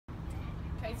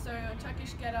Okay, so a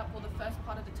Turkish get-up, or the first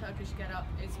part of the Turkish get-up,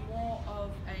 is more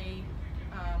of a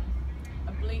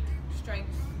oblique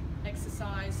strength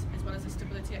exercise as well as a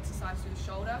stability exercise through the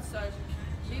shoulder. So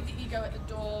leave the ego at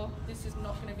the door. This is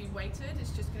not going to be weighted,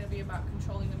 it's just going to be about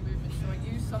controlling the movement. So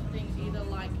I use something either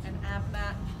like an ab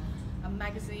mat, a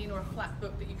magazine, or a flat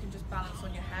book that you can just balance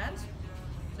on your hand.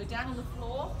 So down on the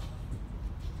floor,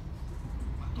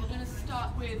 you're going to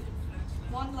start with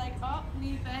one leg up,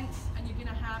 knee bent, and you're going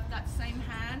to have that same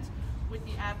hand with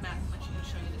the ab mat. I'm actually going to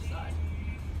show you this side.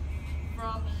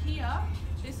 From here,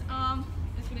 this arm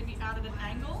is going to be out at an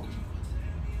angle.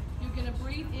 You're going to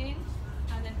breathe in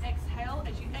and then exhale.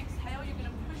 As you exhale, you're going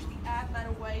to push the ab mat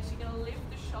away, so you're going to lift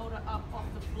the shoulder up off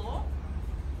the floor.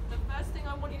 The first thing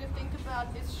I want you to think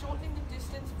about is shortening the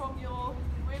distance from your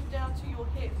rib down to your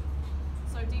hip.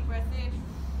 So deep breath in,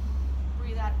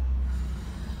 breathe out,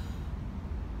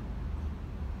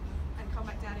 and come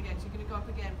back down again. So you're going to go up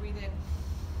again, breathe in,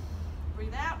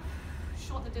 breathe out,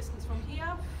 shorten the distance from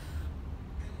here.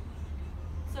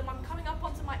 So I'm coming up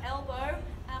onto my elbow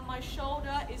and my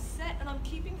shoulder is set, and I'm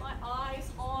keeping my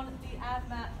eyes on the ab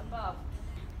mat above.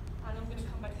 And I'm going to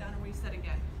come back down and reset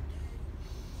again.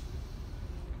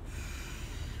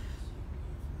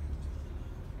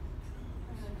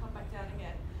 And then come back down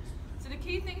again. So the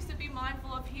key things to be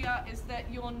mindful of here is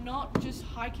that you're not just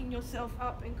hiking yourself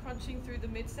up and crunching through the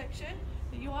midsection,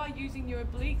 that you are using your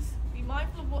obliques. Be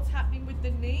mindful of what's happening with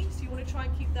the knee, so you want to try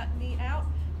and keep that knee out.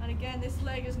 And again, this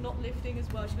leg is not lifting as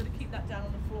well, so you've got to keep that down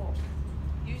on the floor.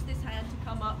 Use this hand to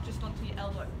come up just onto your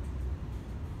elbow.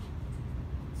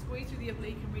 Squeeze through the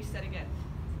oblique and reset again.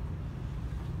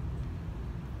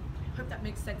 Hope that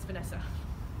makes sense, Vanessa.